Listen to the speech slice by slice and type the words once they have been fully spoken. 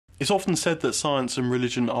It's often said that science and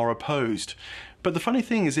religion are opposed, but the funny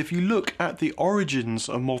thing is if you look at the origins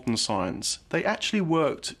of modern science, they actually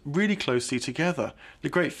worked really closely together. The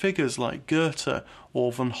great figures like Goethe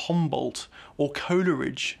or von Humboldt or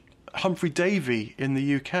Coleridge, Humphrey Davy in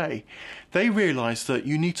the UK, they realised that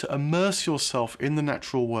you need to immerse yourself in the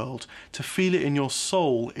natural world to feel it in your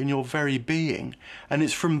soul, in your very being. And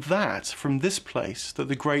it's from this place, that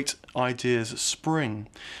the great ideas spring.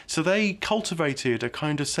 So they cultivated a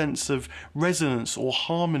kind of sense of resonance or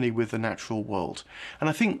harmony with the natural world. And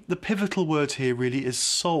I think the pivotal word here really is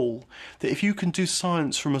soul. That if you can do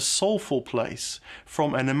science from a soulful place,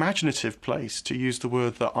 from an imaginative place, to use the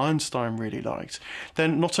word that Einstein really liked,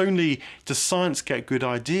 then not only does science get good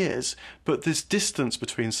ideas, but this distance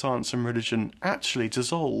between science and religion actually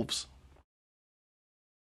dissolves.